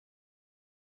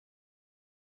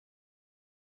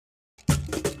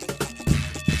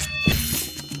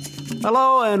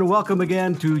Hello and welcome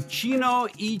again to Chino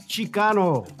y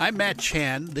Chicano. I'm Matt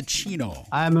Chan, the Chino.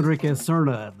 I'm Enrique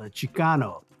Cerna, the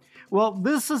Chicano. Well,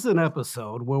 this is an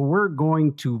episode where we're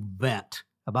going to vent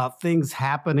about things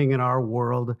happening in our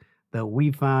world that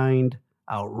we find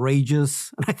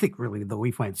outrageous, and I think really that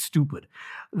we find stupid.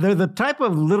 They're the type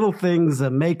of little things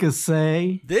that make us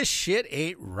say, this shit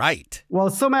ain't right. Well,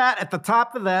 so Matt, at the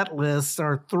top of that list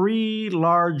are 3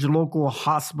 large local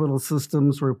hospital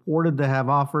systems reported to have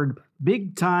offered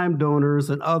big-time donors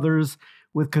and others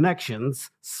with connections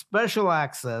special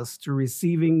access to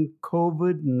receiving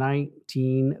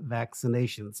COVID-19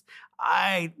 vaccinations.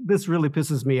 This really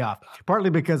pisses me off, partly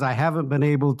because I haven't been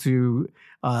able to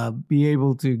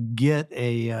get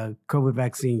a COVID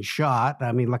vaccine shot.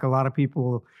 I mean, like a lot of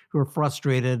people who are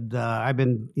frustrated, I've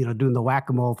been, doing the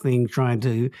whack-a-mole thing, trying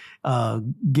to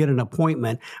get an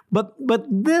appointment. But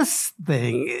this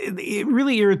thing, it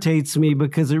really irritates me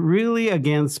because it really,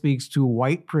 again, speaks to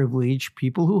white privilege,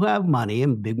 people who have money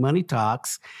and big money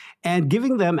talks, and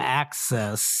giving them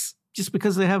access just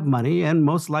because they have money, and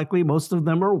most likely most of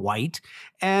them are white.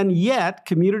 And yet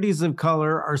communities of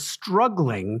color are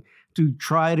struggling to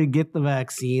try to get the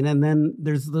vaccine. And then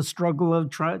there's the struggle of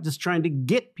trying to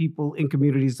get people in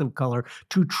communities of color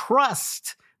to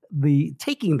trust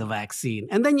taking the vaccine.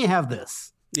 And then you have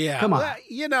this. Yeah. Come on.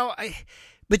 Well,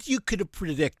 but you could have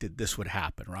predicted this would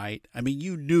happen, right? I mean,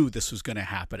 you knew this was going to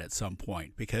happen at some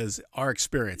point because our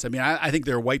experience. I mean, I think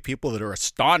there are white people that are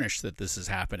astonished that this is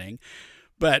happening.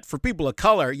 But for people of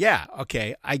color, yeah,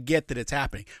 okay, I get that it's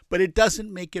happening. But it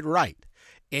doesn't make it right.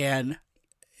 And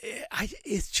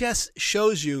it just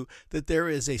shows you that there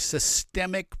is a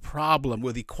systemic problem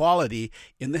with equality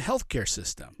in the healthcare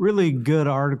system. Really good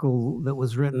article that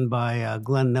was written by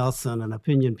Glenn Nelson, an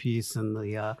opinion piece in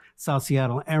the South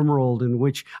Seattle Emerald, in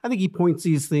which I think he points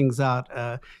these things out.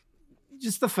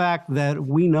 Just the fact that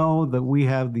we know that we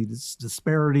have these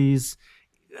disparities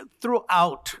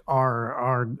throughout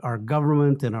our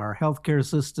government and our healthcare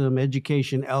system,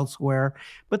 education elsewhere.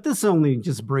 But this only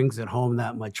just brings it home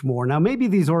that much more. Now, maybe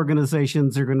these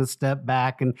organizations are going to step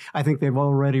back, and I think they've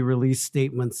already released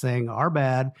statements saying, our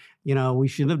bad, we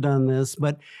shouldn't have done this.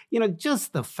 But,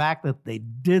 just the fact that they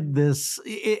did this,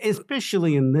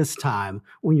 especially in this time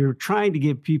when you're trying to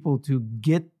get people to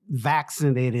get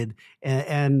vaccinated,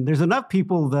 and there's enough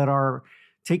people that are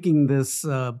taking this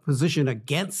position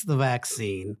against the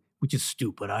vaccine, which is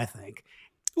stupid, I think.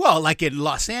 Well, like in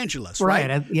Los Angeles,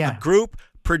 right? Yeah. A group,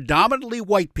 predominantly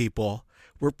white people,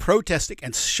 were protesting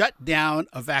and shut down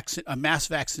a mass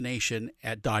vaccination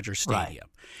at Dodger Stadium.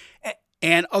 Right.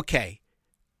 And, okay,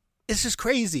 this is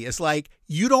crazy. It's like,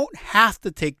 you don't have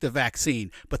to take the vaccine,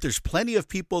 but there's plenty of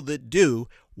people that do.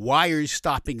 Why are you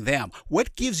stopping them?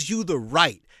 What gives you the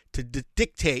right to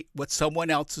dictate what someone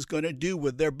else is going to do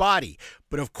with their body?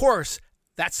 But of course,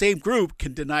 that same group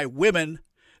can deny women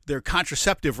their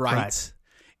contraceptive rights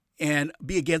and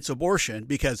be against abortion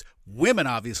because women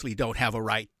obviously don't have a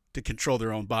right to control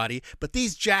their own body, but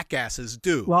these jackasses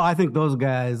do. Well, I think those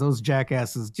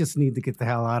jackasses just need to get the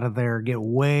hell out of there, get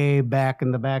way back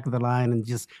in the back of the line and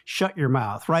just shut your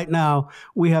mouth. Right now,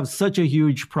 we have such a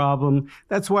huge problem.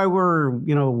 That's why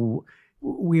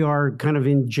we are kind of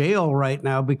in jail right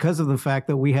now because of the fact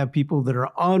that we have people that are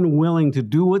unwilling to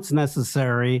do what's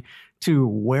necessary to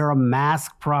wear a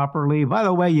mask properly. By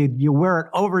the way, you wear it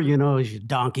over your nose, you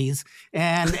donkeys.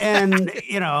 And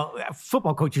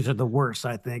football coaches are the worst,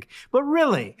 I think. But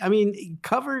really, I mean,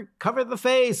 cover the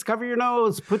face, cover your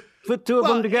nose, put 2 of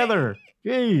them together.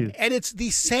 Jeez. And it's the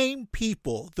same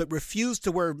people that refuse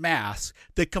to wear masks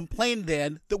that complain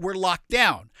then that we're locked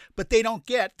down. But they don't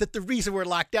get that the reason we're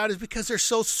locked down is because they're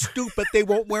so stupid they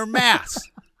won't wear masks.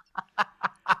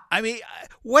 I mean,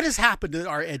 what has happened to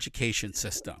our education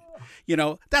system?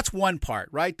 That's one part,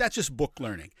 right? That's just book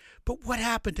learning. But what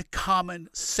happened to common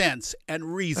sense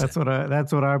and reason?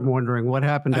 That's what I'm wondering. What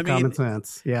happened to common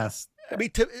sense? Yes. I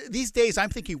mean, these days, I'm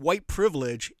thinking white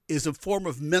privilege is a form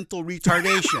of mental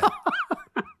retardation.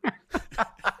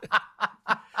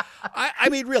 I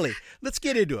mean, really, let's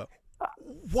get into it.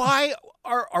 Why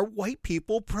are white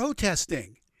people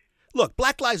protesting? Look,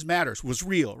 Black Lives Matter was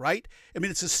real, right? I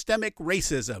mean, it's systemic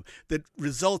racism that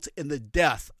results in the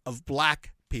death of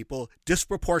black people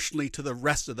disproportionately to the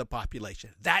rest of the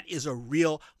population. That is a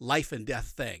real life and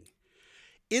death thing.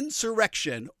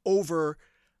 Insurrection over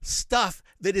stuff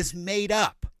that is made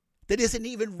up, that isn't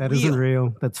even real. That isn't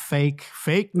real. That's fake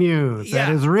news. Yeah.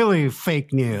 That is really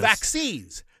fake news.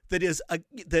 Vaccines they're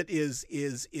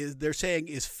saying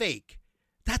is fake.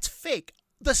 That's fake.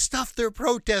 The stuff they're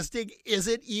protesting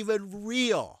isn't even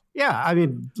real. Yeah, I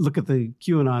mean, look at the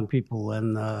QAnon people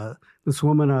and this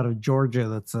woman out of Georgia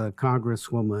that's a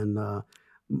congresswoman,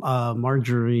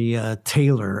 Marjorie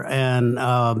Taylor. And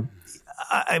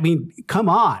I mean, come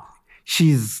on.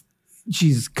 She's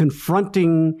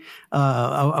confronting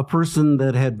a person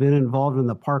that had been involved in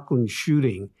the Parkland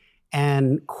shooting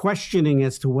and questioning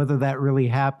as to whether that really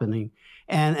happening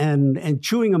and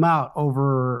chewing them out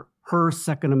over her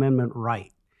Second Amendment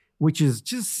right, which is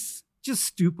just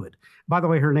stupid. By the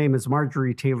way, her name is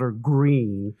Marjorie Taylor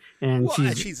Greene, and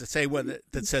she's the same one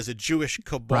that says a Jewish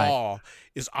cabal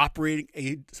is operating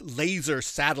a laser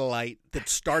satellite that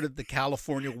started the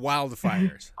California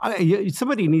wildfires.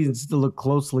 Somebody needs to look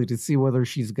closely to see whether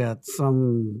she's got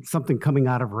something coming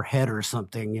out of her head or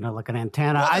something, like an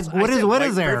antenna. What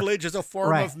is there? Privilege is a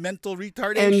form of mental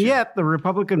retardation. And yet the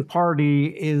Republican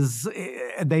Party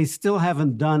they still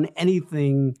haven't done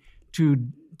anything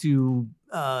to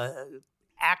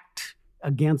act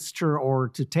against her or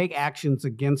to take actions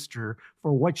against her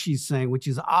for what she's saying, which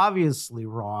is obviously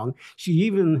wrong. She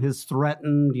even has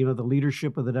threatened, the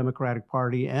leadership of the Democratic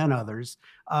Party and others.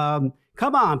 Come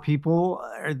on, people.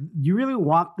 You really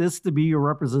want this to be your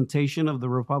representation of the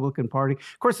Republican Party?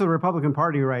 Of course, the Republican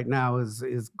Party right now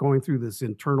is going through this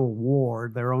internal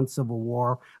war, their own civil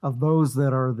war of those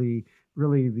that are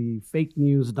really the fake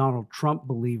news Donald Trump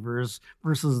believers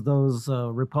versus those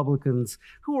Republicans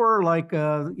who are like,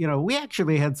 we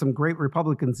actually had some great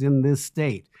Republicans in this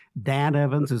state. Dan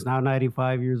Evans, who's now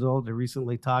 95 years old. I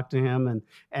recently talked to him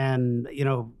and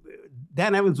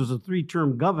Dan Evans was a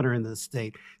 3-term governor in this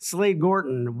state. Slade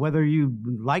Gorton, whether you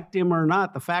liked him or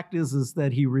not, the fact is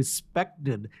that he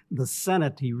respected the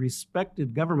Senate. He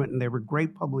respected government, and they were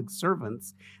great public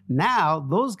servants. Now,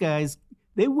 those guys,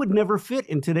 they would never fit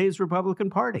in today's Republican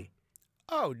Party.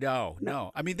 Oh,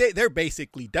 no. I mean, they're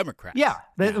basically Democrats. Yeah.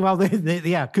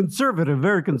 Conservative,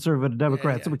 very conservative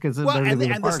Democrats. Yeah. Because and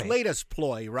this latest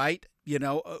ploy, right?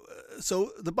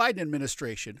 So the Biden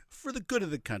administration, for the good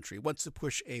of the country, wants to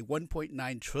push a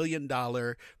 $1.9 trillion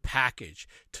package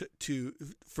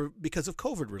because of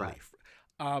COVID relief.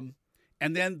 Right.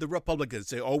 And then the Republicans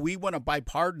say, we want a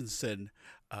bipartisan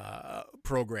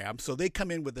program. So they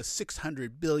come in with a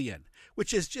 $600 billion,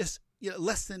 which is just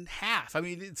less than half. I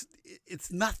mean,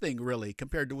 it's nothing really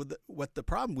compared to what the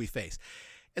problem we face.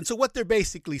 And so what they're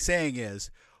basically saying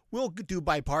is, we'll do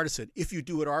bipartisan if you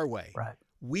do it our way. Right.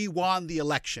 We won the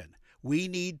election. We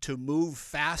need to move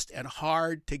fast and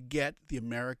hard to get the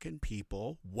American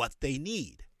people what they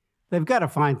need. They've got to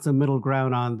find some middle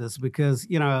ground on this because,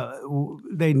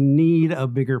 they need a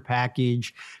bigger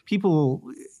package. People,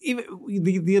 even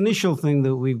the initial thing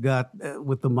that we've got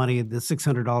with the money, the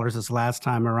 $600 this last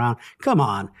time around, come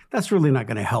on, that's really not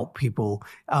going to help people.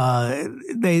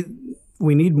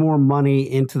 We need more money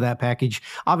into that package.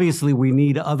 Obviously, we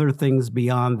need other things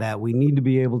beyond that. We need to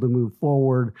be able to move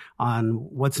forward on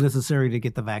what's necessary to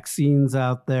get the vaccines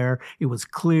out there. It was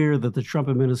clear that the Trump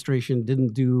administration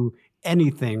didn't do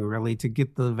anything really to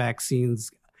get the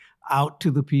vaccines out to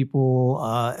the people.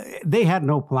 They had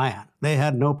no plan. They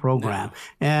had no program. No.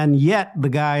 And yet the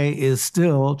guy is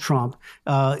still, Trump,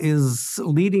 is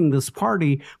leading this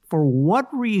party. For what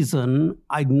reason,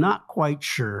 I'm not quite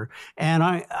sure.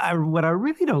 And what I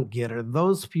really don't get are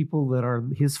those people that are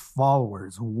his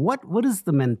followers. What is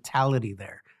the mentality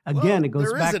there? Again, it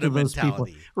goes back to those people.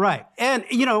 Right. And,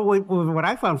 what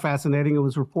I found fascinating, it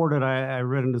was reported, I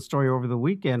read in the story over the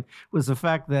weekend, was the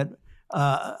fact that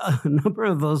a number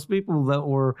of those people that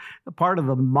were part of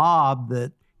the mob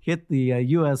that hit the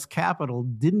U.S. Capitol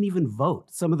didn't even vote.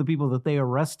 Some of the people that they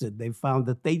arrested, they found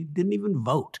that they didn't even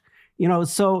vote.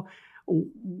 So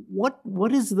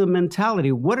what is the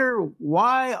mentality?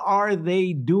 Why are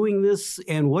they doing this,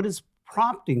 and what is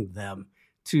prompting them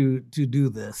to do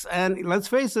this? And let's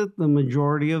face it, the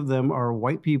majority of them are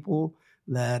white people.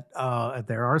 That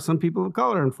there are some people of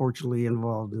color, unfortunately,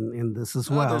 involved in this as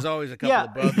well. There's always a couple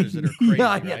of brothers that are crazy,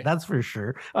 right? Yeah, that's for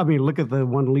sure. I mean, look at the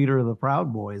one leader of the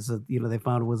Proud Boys that they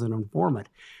found was an informant.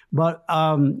 But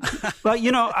I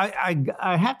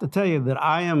have to tell you that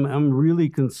I'm really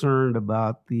concerned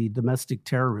about the domestic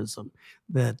terrorism.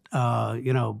 That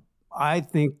I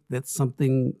think that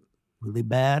something really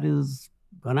bad is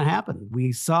going to happen.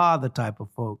 We saw the type of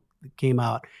folk that came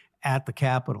out at the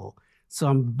Capitol. So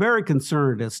I'm very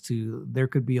concerned as to there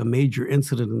could be a major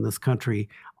incident in this country,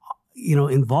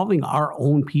 involving our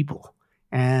own people.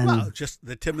 And just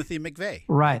the Timothy McVeigh.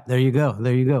 Right. There you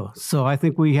go. So I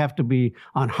think we have to be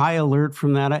on high alert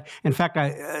from that. In fact,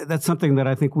 that's something that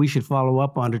I think we should follow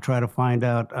up on to try to find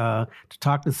out, to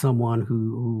talk to someone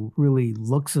who really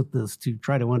looks at this to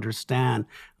try to understand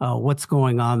what's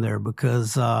going on there,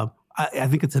 because I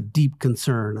think it's a deep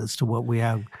concern as to what we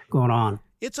have going on.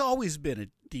 It's always been a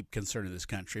deep concern in this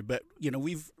country, but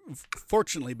we've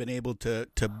fortunately been able to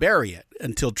bury it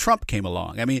until Trump came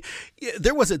along. I mean,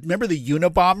 remember the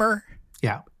Unabomber?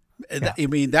 Yeah. I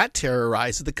mean, that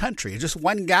terrorized the country. Just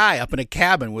one guy up in a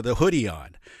cabin with a hoodie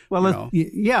on. Well,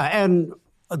 and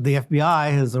the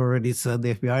FBI has already said,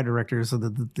 the FBI director said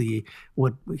that the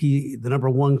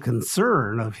number one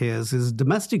concern of his is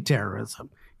domestic terrorism.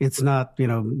 It's not,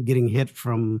 getting hit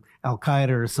from Al Qaeda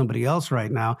or somebody else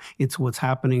right now. It's what's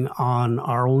happening on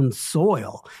our own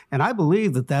soil. And I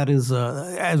believe that is,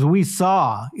 as we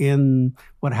saw in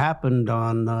what happened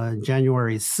on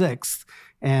January 6th,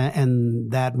 and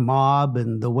that mob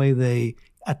and the way they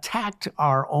attacked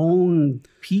our own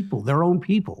people, their own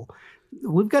people.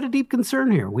 We've got a deep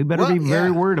concern here. We better be very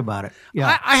worried about it.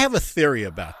 Yeah, I have a theory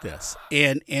about this,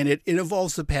 and it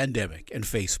involves the pandemic and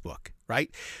Facebook, right?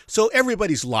 So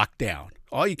everybody's locked down.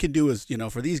 All you can do is,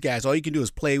 for these guys, all you can do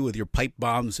is play with your pipe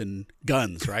bombs and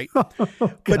guns, right?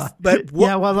 But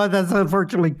that's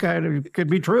unfortunately could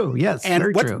be true. Yes, and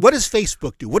very true. What does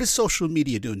Facebook do? What does social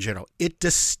media do in general? It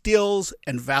distills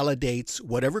and validates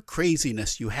whatever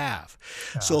craziness you have.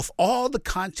 Yeah. So if all the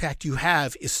contact you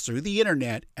have is through the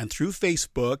internet and through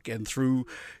Facebook and through,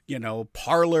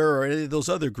 Parler or any of those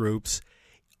other groups,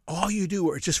 all you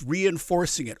do is just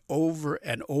reinforcing it over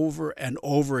and over and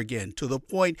over again to the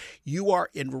point you are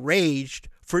enraged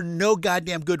for no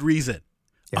goddamn good reason.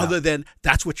 Yeah. Other than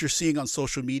that's what you're seeing on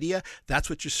social media. That's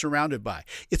what you're surrounded by.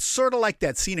 It's sort of like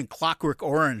that scene in Clockwork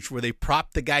Orange where they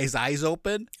propped the guy's eyes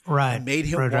open and made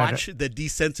him watch the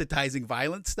desensitizing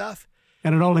violence stuff.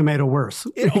 And it only made it worse.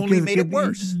 It only made it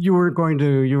worse. You weren't going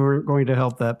to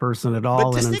help that person at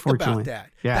all. But just and think unfortunately, about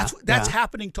that. That's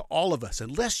happening to all of us.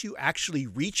 Unless you actually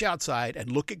reach outside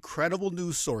and look at credible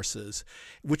news sources,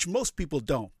 which most people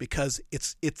don't, because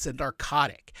it's a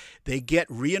narcotic. They get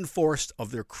reinforced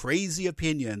of their crazy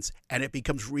opinions, and it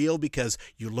becomes real because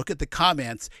you look at the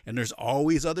comments, and there's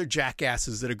always other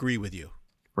jackasses that agree with you.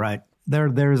 Right.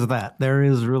 There's that. There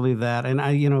is really that.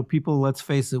 And people, let's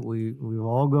face it, we've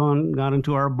all got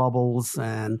into our bubbles,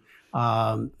 and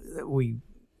we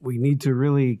need to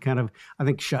really kind of, I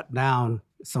think, shut down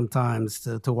sometimes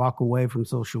to walk away from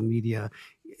social media,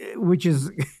 which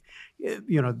is,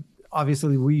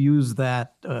 obviously we use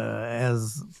that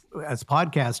as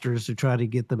podcasters to try to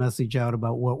get the message out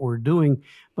about what we're doing.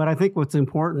 But I think what's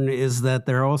important is that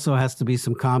there also has to be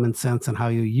some common sense in how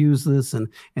you use this and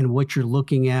what you're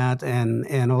looking at,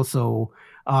 and also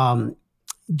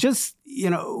just,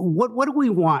 what do we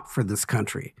want for this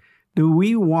country? Do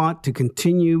we want to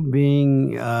continue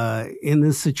being in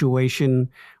this situation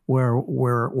where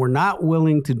we're not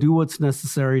willing to do what's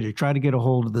necessary to try to get a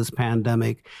hold of this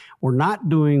pandemic? We're not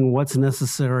doing what's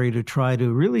necessary to try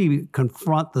to really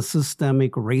confront the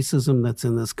systemic racism that's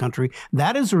in this country.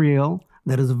 That is real.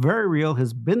 That is very real,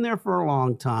 has been there for a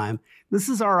long time. This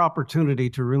is our opportunity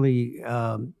to really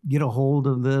get a hold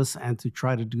of this and to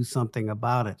try to do something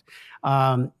about it.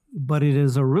 But it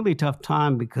is a really tough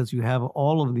time because you have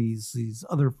all of these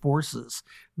other forces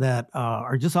that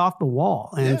are just off the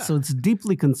wall. And so it's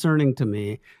deeply concerning to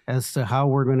me as to how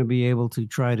we're going to be able to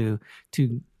try to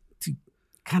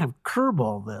kind of curb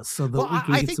all this so that we can get some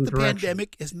direction. I think the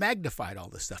pandemic has magnified all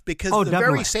this stuff because the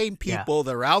very same people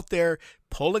that are out there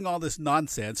pulling all this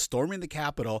nonsense, storming the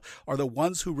Capitol, are the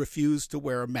ones who refuse to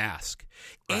wear a mask.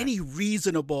 Right. Any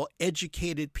reasonable,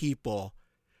 educated people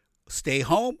stay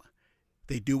home.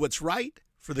 They do what's right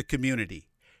for the community.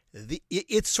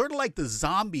 It's sort of like the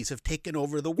zombies have taken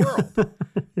over the world.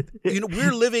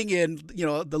 We're living in,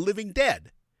 the living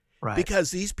dead. Right. Because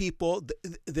these people,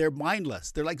 they're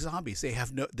mindless. They're like zombies.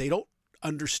 They don't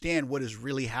understand what is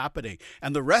really happening.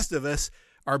 And the rest of us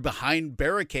are behind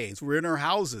barricades. We're in our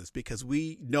houses because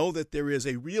we know that there is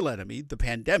a real enemy, the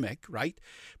pandemic, right?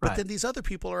 But then these other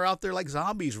people are out there like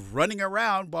zombies running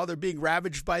around while they're being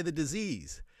ravaged by the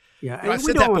disease. Yeah, I've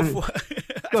said that before.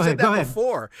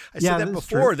 I said that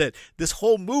before that this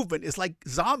whole movement is like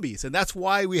zombies, and that's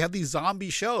why we have these zombie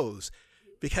shows,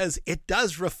 because it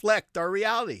does reflect our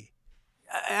reality.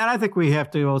 And I think we have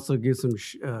to also give some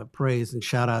praise and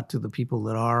shout out to the people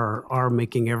that are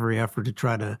making every effort to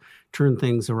try to turn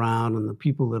things around, and the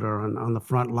people that are on the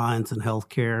front lines in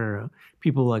healthcare.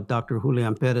 People like Dr.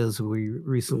 Julian Perez, who we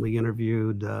recently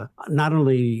interviewed. Not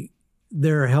only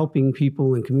they're helping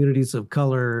people in communities of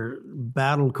color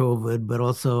battle COVID, but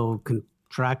also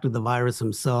contracted the virus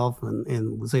himself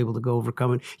and was able to go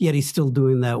overcome it. Yet he's still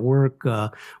doing that work. A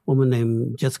woman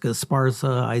named Jessica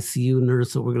Esparza, ICU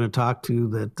nurse that we're going to talk to,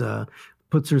 that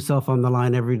puts herself on the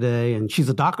line every day, and she's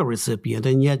a DACA recipient,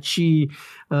 and yet she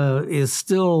is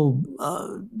still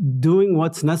doing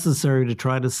what's necessary to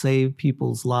try to save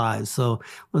people's lives. So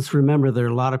let's remember there are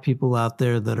a lot of people out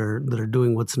there that are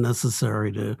doing what's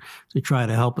necessary to try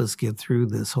to help us get through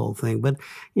this whole thing. But,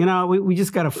 we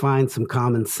just got to find some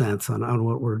common sense on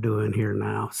what we're doing here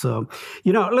now. So,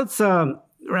 let's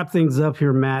wrap things up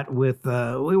here, Matt, with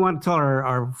we want to tell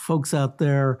our folks out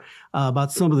there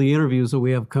about some of the interviews that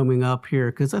we have coming up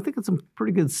here, because I think it's some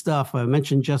pretty good stuff. I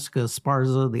mentioned Jessica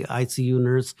Esparza, the ICU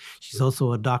nurse. She's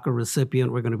also a DACA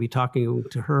recipient. We're going to be talking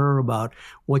to her about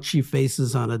what she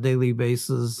faces on a daily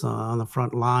basis on the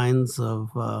front lines of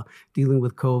dealing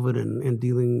with COVID and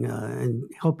dealing and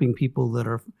helping people that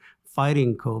are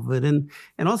fighting COVID,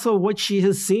 and also what she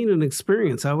has seen and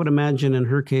experienced. I would imagine in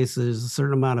her case, there's a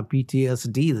certain amount of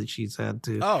PTSD that she's had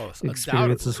to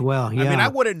experience as well. Yeah. I mean, I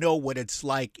want to know what it's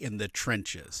like in the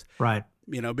trenches. Right.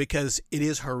 Because it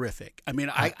is horrific. I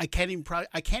mean, I can't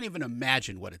even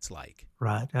imagine what it's like.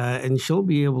 Right. And she'll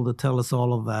be able to tell us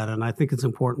all of that. And I think it's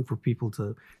important for people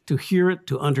to hear it,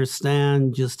 to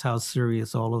understand just how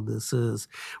serious all of this is.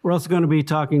 We're also going to be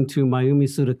talking to Mayumi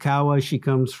Tsutakawa. She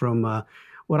comes from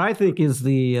what I think is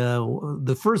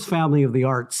the first family of the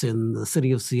arts in the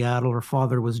city of Seattle. Her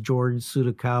father was George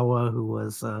Tsutakawa, who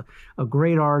was a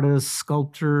great artist,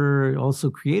 sculptor, also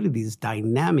created these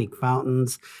dynamic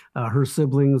fountains. Her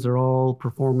siblings are all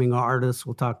performing artists.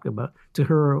 We'll talk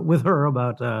with her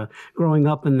about growing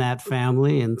up in that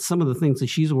family and some of the things that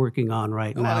she's working on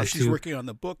right now. She's working on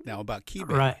the book now about Kibe,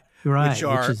 right, which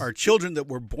are children that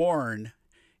were born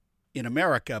in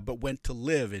America, but went to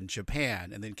live in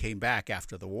Japan and then came back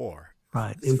after the war.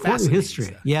 Right. Important history.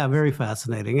 Stuff. Yeah, very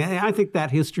fascinating. And I think that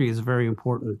history is very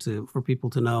important for people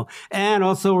to know. And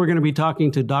also we're going to be talking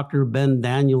to Dr. Ben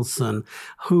Danielson,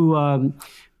 who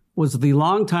was the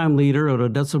longtime leader at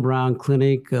Odessa Brown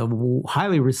Clinic,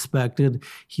 highly respected.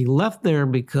 He left there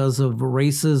because of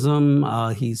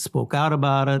racism. He spoke out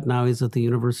about it. Now he's at the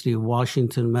University of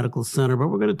Washington Medical Center. But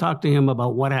we're going to talk to him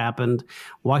about what happened,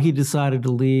 why he decided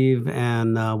to leave,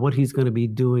 and what he's going to be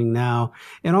doing now.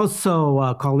 And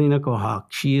also Kaulina Kohak.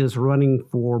 She is running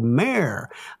for mayor.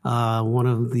 I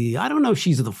don't know if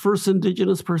she's the first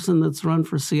Indigenous person that's run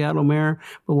for Seattle mayor,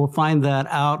 but we'll find that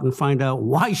out and find out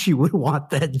why she would want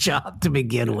that job to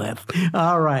begin with.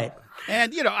 All right.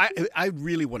 And, I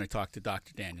really want to talk to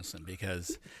Dr. Danielson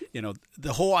because,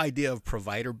 the whole idea of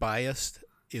provider bias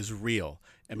is real.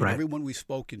 I mean, everyone we've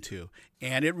spoken to.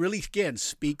 And it really, again,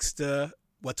 speaks to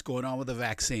what's going on with the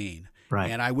vaccine. Right.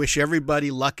 And I wish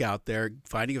everybody luck out there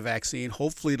finding a vaccine.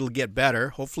 Hopefully it'll get better.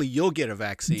 Hopefully you'll get a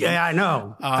vaccine. Yeah, I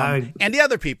know. And the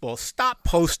other people, stop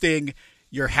posting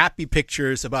your happy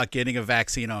pictures about getting a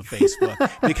vaccine on Facebook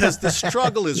because the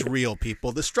struggle is real,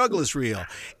 people. The struggle is real.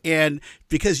 And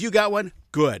because you got one,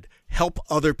 good. Help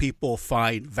other people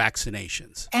find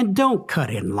vaccinations. And don't cut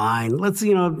in line. Let's,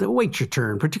 wait your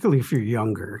turn, particularly if you're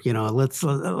younger. Let's,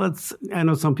 I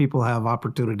know some people have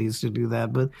opportunities to do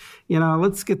that, but,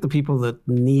 let's get the people that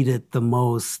need it the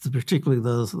most, particularly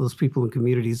those people in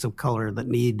communities of color that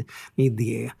need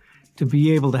to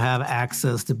be able to have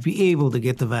access, to be able to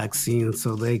get the vaccine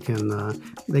so they can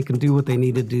do what they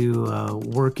need to do,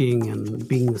 working and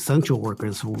being essential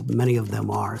workers, many of them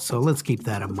are. So let's keep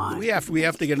that in mind. We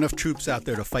have to get enough troops out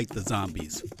there to fight the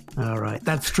zombies. All right.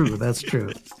 That's true. That's true.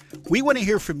 We want to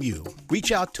hear from you.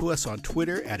 Reach out to us on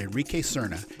Twitter at Enrique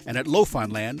Cerna and at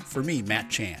Lofanland for me, Matt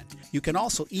Chan. You can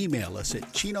also email us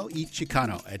at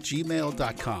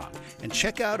chinoychicano@gmail.com and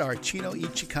check out our Chino y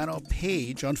Chicano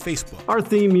page on Facebook. Our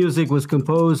theme music was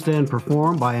composed and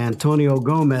performed by Antonio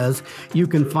Gomez. You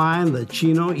can find the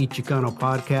Chino y Chicano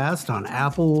podcast on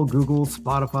Apple, Google,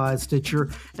 Spotify, Stitcher,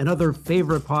 and other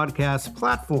favorite podcast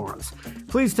platforms.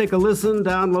 Please take a listen,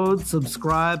 download,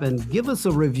 subscribe, and give us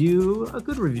a review, a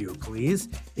good review, please.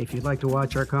 If you'd like to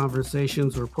watch our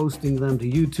conversations, we're posting them to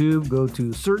YouTube. Go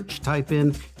to search, type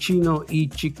in Chino y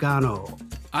Chicano.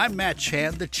 I'm Matt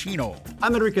Chan, the Chino.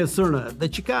 I'm Enrique Cerna, the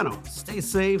Chicano. Stay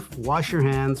safe, wash your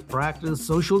hands, practice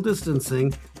social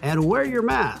distancing, and wear your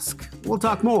mask. We'll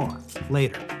talk more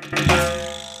later.